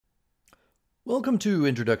Welcome to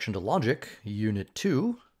Introduction to Logic, Unit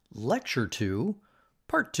 2, Lecture 2,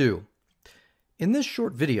 Part 2. In this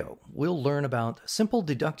short video, we'll learn about simple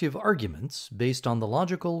deductive arguments based on the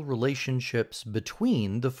logical relationships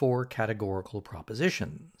between the four categorical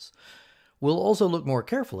propositions. We'll also look more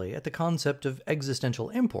carefully at the concept of existential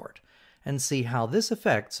import and see how this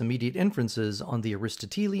affects immediate inferences on the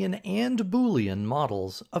Aristotelian and Boolean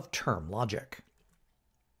models of term logic.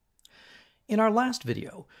 In our last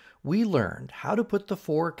video, we learned how to put the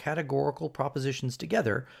four categorical propositions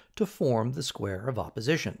together to form the square of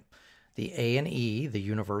opposition. The A and E, the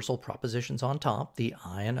universal propositions on top, the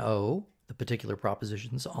I and O, the particular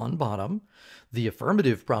propositions on bottom, the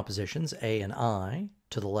affirmative propositions A and I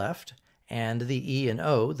to the left, and the E and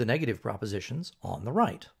O, the negative propositions, on the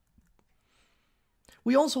right.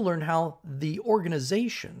 We also learned how the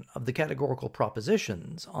organization of the categorical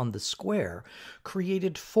propositions on the square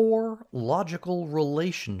created four logical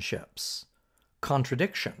relationships.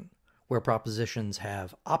 Contradiction, where propositions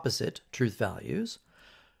have opposite truth values.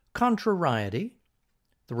 Contrariety,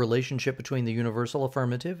 the relationship between the universal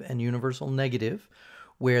affirmative and universal negative,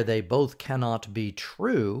 where they both cannot be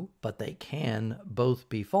true, but they can both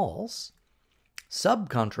be false.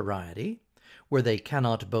 Subcontrariety, where they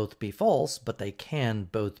cannot both be false, but they can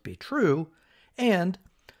both be true, and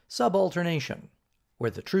subalternation, where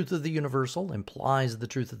the truth of the universal implies the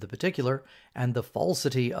truth of the particular, and the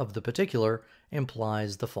falsity of the particular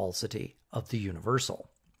implies the falsity of the universal.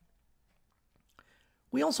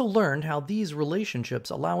 We also learned how these relationships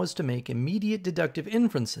allow us to make immediate deductive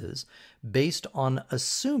inferences based on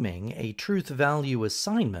assuming a truth value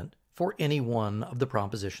assignment for any one of the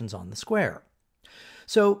propositions on the square.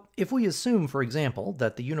 So, if we assume, for example,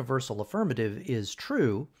 that the universal affirmative is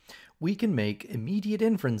true, we can make immediate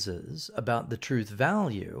inferences about the truth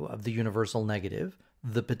value of the universal negative,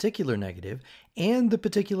 the particular negative, and the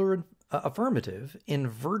particular affirmative in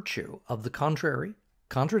virtue of the contrary,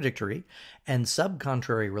 contradictory, and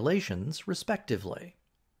subcontrary relations, respectively.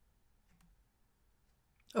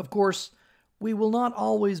 Of course, we will not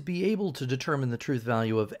always be able to determine the truth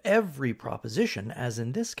value of every proposition, as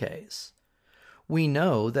in this case. We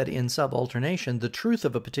know that in subalternation, the truth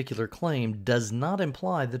of a particular claim does not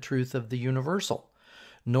imply the truth of the universal,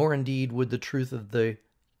 nor indeed would the truth of the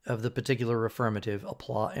particular affirmative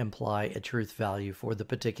imply a truth value for the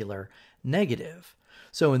particular negative.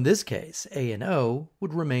 So in this case, A and O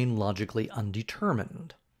would remain logically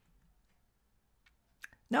undetermined.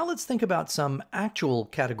 Now let's think about some actual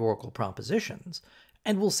categorical propositions,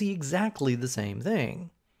 and we'll see exactly the same thing.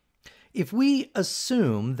 If we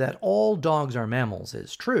assume that all dogs are mammals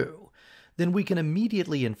is true, then we can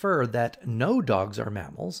immediately infer that no dogs are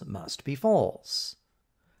mammals must be false.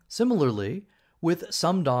 Similarly, with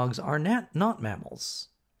some dogs are not mammals,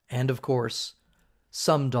 and of course,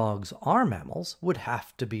 some dogs are mammals would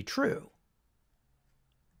have to be true.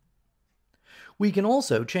 We can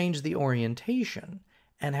also change the orientation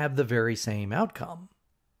and have the very same outcome.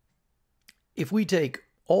 If we take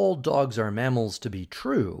all dogs are mammals to be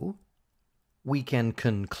true, we can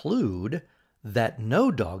conclude that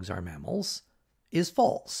no dogs are mammals is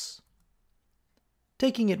false.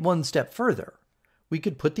 Taking it one step further, we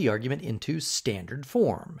could put the argument into standard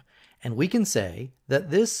form, and we can say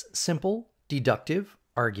that this simple deductive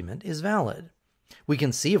argument is valid. We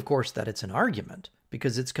can see, of course, that it's an argument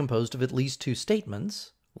because it's composed of at least two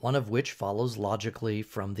statements, one of which follows logically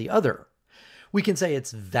from the other. We can say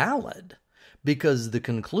it's valid because the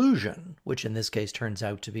conclusion, which in this case turns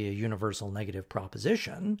out to be a universal negative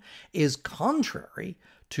proposition, is contrary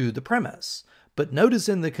to the premise. But notice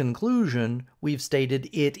in the conclusion, we've stated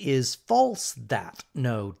it is false that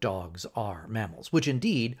no dogs are mammals, which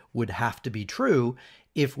indeed would have to be true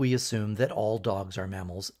if we assume that all dogs are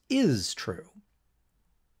mammals is true.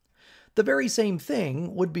 The very same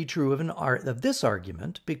thing would be true of this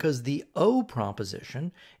argument because the O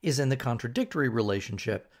proposition is in the contradictory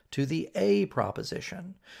relationship to the A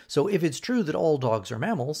proposition. So if it's true that all dogs are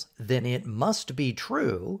mammals, then it must be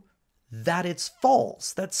true that it's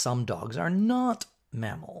false that some dogs are not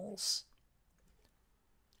mammals.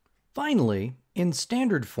 Finally, in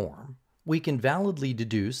standard form, we can validly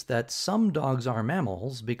deduce that some dogs are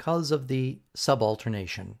mammals because of the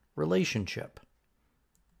subalternation relationship.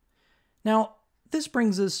 Now, this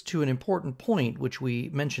brings us to an important point which we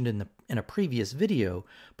mentioned in a previous video,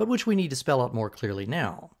 but which we need to spell out more clearly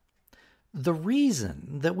now. The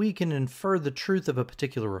reason that we can infer the truth of a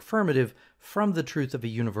particular affirmative from the truth of a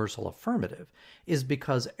universal affirmative is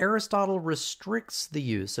because Aristotle restricts the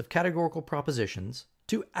use of categorical propositions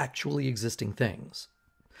to actually existing things.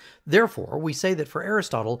 Therefore, we say that for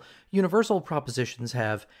Aristotle, universal propositions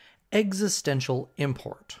have existential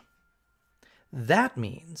import. That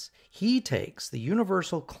means he takes the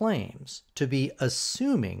universal claims to be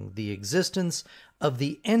assuming the existence of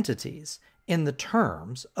the entities in the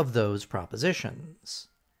terms of those propositions.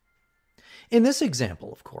 In this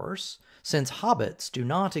example, of course, since hobbits do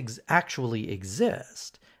not actually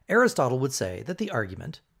exist, Aristotle would say that the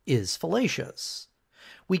argument is fallacious.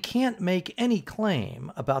 We can't make any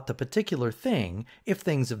claim about the particular thing if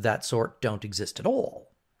things of that sort don't exist at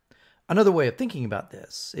all. Another way of thinking about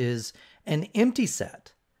this is an empty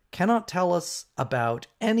set cannot tell us about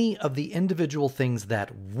any of the individual things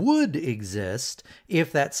that would exist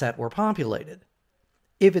if that set were populated.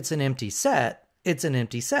 If it's an empty set, it's an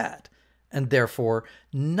empty set, and therefore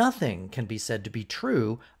nothing can be said to be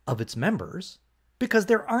true of its members because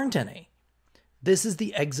there aren't any. This is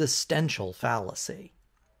the existential fallacy.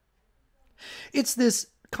 It's this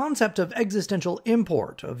concept of existential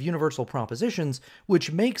import of universal propositions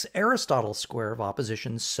which makes Aristotle's square of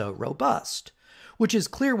oppositions so robust, which is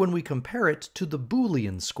clear when we compare it to the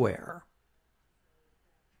Boolean square.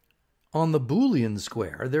 On the Boolean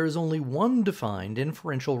square, there is only one defined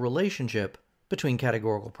inferential relationship between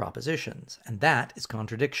categorical propositions, and that is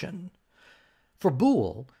contradiction. For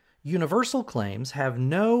Boole, universal claims have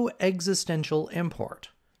no existential import.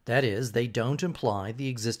 That is, they don't imply the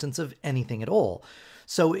existence of anything at all,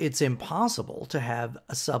 so it's impossible to have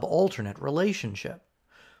a subalternate relationship.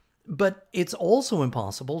 But it's also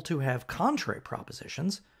impossible to have contrary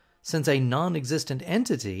propositions, since a non-existent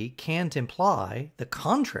entity can't imply the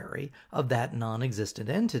contrary of that non-existent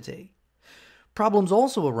entity. Problems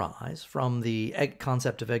also arise from the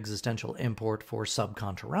concept of existential import for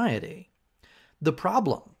subcontrariety. The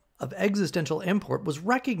problem of existential import was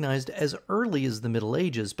recognized as early as the Middle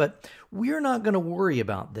Ages, but we're not going to worry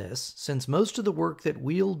about this since most of the work that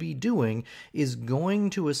we'll be doing is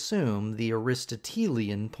going to assume the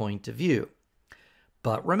Aristotelian point of view.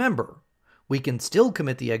 But remember, we can still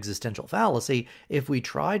commit the existential fallacy if we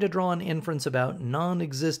try to draw an inference about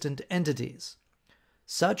non-existent entities.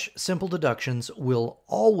 Such simple deductions will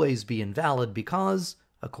always be invalid because,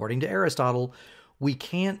 according to Aristotle, we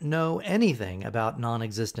can't know anything about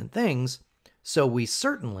non-existent things, so we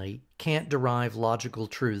certainly can't derive logical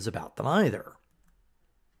truths about them either.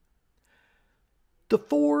 The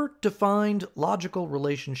four defined logical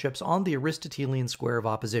relationships on the Aristotelian square of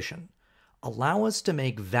opposition allow us to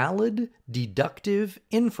make valid deductive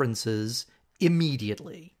inferences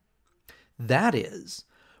immediately. That is,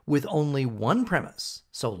 with only one premise,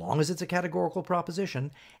 so long as it's a categorical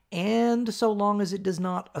proposition, and so long as it does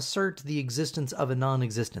not assert the existence of a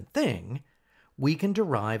non-existent thing, we can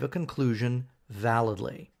derive a conclusion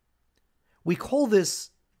validly. We call this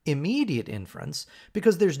immediate inference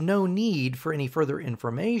because there's no need for any further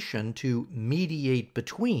information to mediate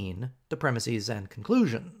between the premises and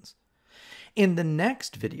conclusions. In the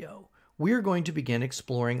next video, we're going to begin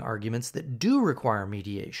exploring arguments that do require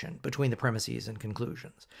mediation between the premises and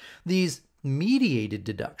conclusions. These mediated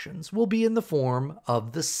deductions will be in the form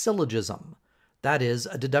of the syllogism, that is,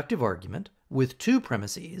 a deductive argument with two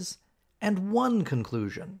premises and one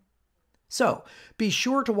conclusion. So, be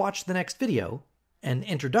sure to watch the next video, an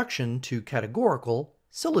introduction to categorical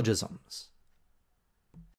syllogisms.